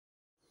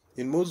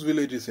In most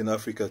villages in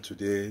Africa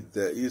today,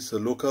 there is a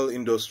local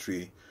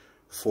industry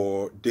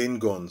for Dane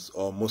guns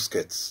or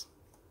muskets.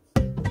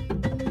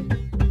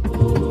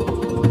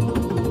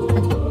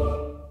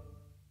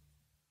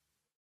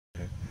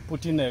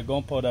 Putting a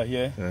gunpowder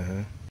here.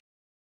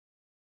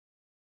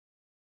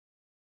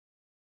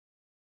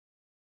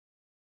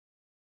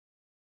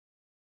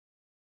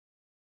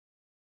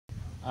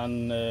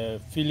 And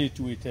fill it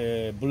with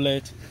a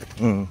bullet.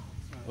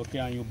 Okay,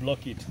 and you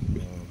block it.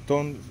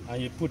 And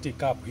you put a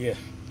cap here.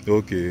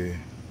 Okay.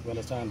 You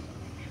understand?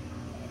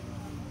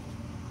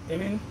 I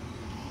mean,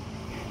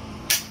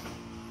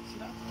 see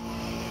that?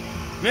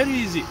 Very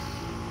easy.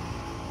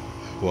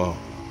 Wow.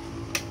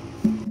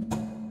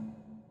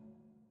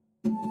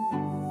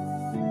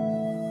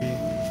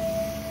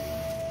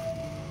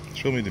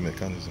 Show me the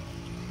mechanism.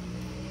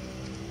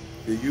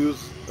 They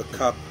use a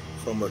cap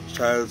from a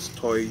child's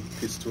toy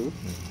pistol.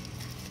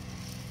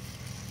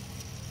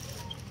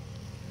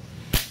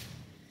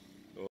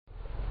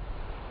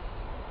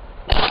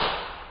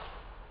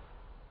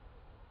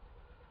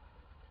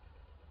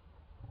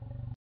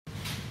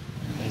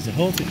 That's the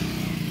whole thing.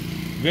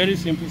 Very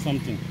simple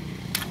something.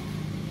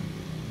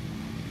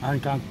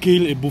 And can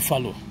kill a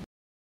buffalo.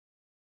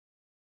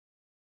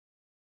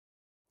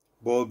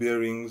 Ball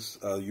bearings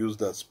are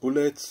used as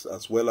bullets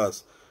as well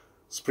as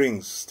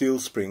springs, steel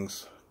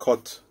springs,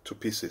 cut to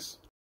pieces.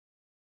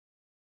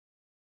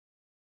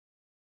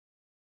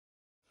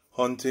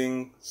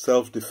 Hunting,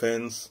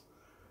 self-defense.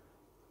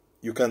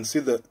 You can see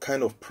the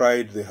kind of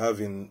pride they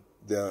have in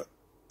their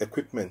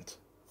equipment.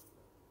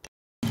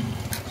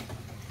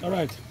 All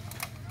right.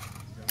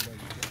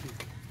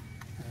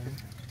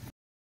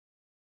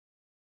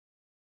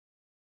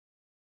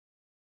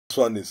 This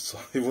one is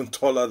even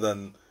taller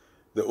than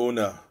the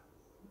owner.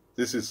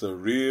 This is a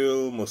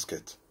real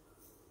musket.